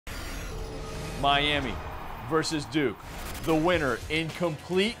Miami versus Duke. The winner in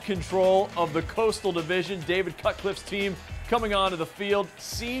complete control of the Coastal Division. David Cutcliffe's team coming onto the field.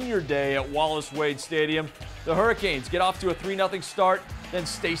 Senior day at Wallace Wade Stadium. The Hurricanes get off to a 3-0 start. Then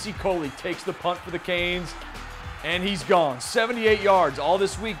Stacy Coley takes the punt for the Canes. And he's gone. 78 yards. All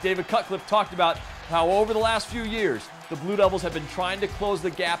this week, David Cutcliffe talked about how over the last few years, the Blue Devils have been trying to close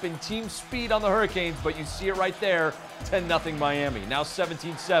the gap in team speed on the Hurricanes, but you see it right there, 10-0 Miami. Now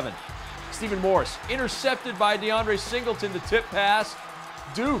 17-7. Stephen Morris intercepted by DeAndre Singleton, the tip pass.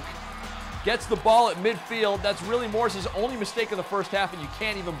 Duke gets the ball at midfield. That's really Morris's only mistake in the first half, and you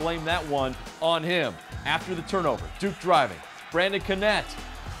can't even blame that one on him. After the turnover, Duke driving. Brandon Connette.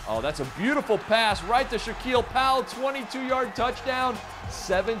 Oh, that's a beautiful pass right to Shaquille Powell, 22-yard touchdown,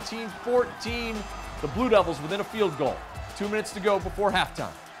 17-14. The Blue Devils within a field goal. 2 minutes to go before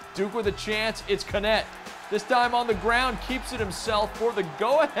halftime. Duke with a chance. It's Connette. This time on the ground, keeps it himself for the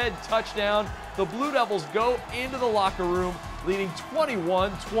go-ahead touchdown. The Blue Devils go into the locker room, leading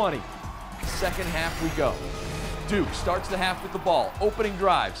 21-20. Second half we go. Duke starts the half with the ball. Opening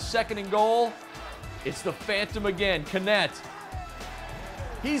drive, 2nd and goal. It's the Phantom again, Connette.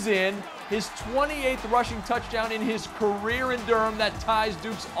 He's in. His 28th rushing touchdown in his career in Durham. That ties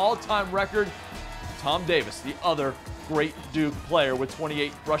Duke's all-time record. Tom Davis, the other great Duke player with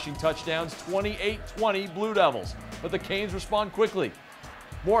 28 rushing touchdowns. 28-20 Blue Devils. But the Canes respond quickly.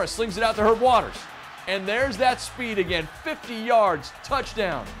 Morris slings it out to Herb Waters. And there's that speed again. 50 yards,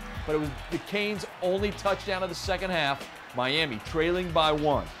 touchdown. But it was the Canes' only touchdown of the second half. Miami trailing by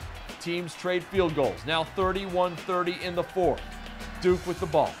 1. Teams trade field goals. Now 31-30 in the fourth. Duke with the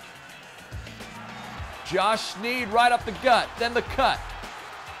ball. Josh Sneed right up the gut, then the cut.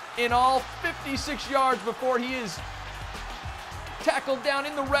 In all, 56 yards before he is tackled down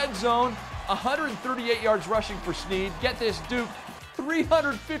in the red zone. 138 yards rushing for Sneed. Get this, Duke,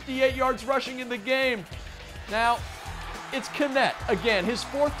 358 yards rushing in the game. Now, it's Connette, again, his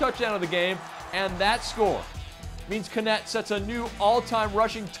 4th touchdown of the game, and that score means Connette sets a new all-time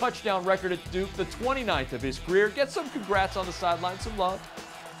rushing touchdown record at Duke, the 29th of his career. Get some congrats on the sideline, some love.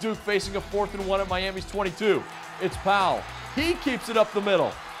 Duke facing a 4th and 1 at Miami's 22. It's Powell. He keeps it up the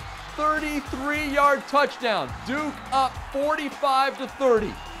middle. 33-yard touchdown. Duke up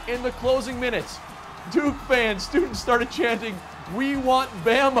 45-30 in the closing minutes. Duke fans, students started chanting, "We want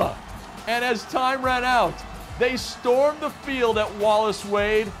Bama." And as time ran out, they stormed the field at Wallace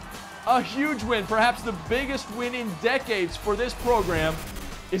Wade. A huge win, perhaps the biggest win in decades for this program.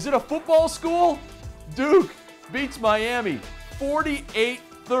 Is it a football school? Duke beats Miami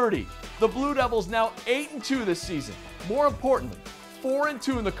 48-30. The Blue Devils now 8-2 this season. More importantly,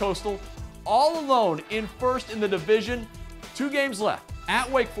 4-2 in the Coastal, all alone in first in the division. 2 games left, at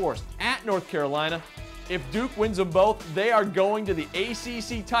Wake Forest, at North Carolina. If Duke wins them both, they are going to the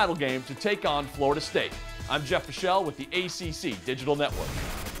ACC title game to take on Florida State. I'm Jeff Fischel with the ACC Digital Network.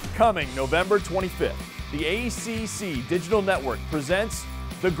 Coming November 25th, the ACC Digital Network presents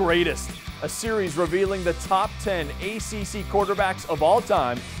The Greatest, a series revealing the top 10 ACC quarterbacks of all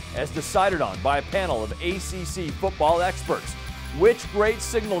time as decided on by a panel of ACC football experts. Which great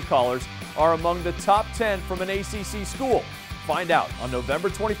signal callers are among the top 10 from an ACC school? Find out on November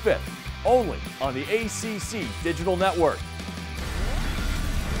 25th, only on the ACC Digital Network.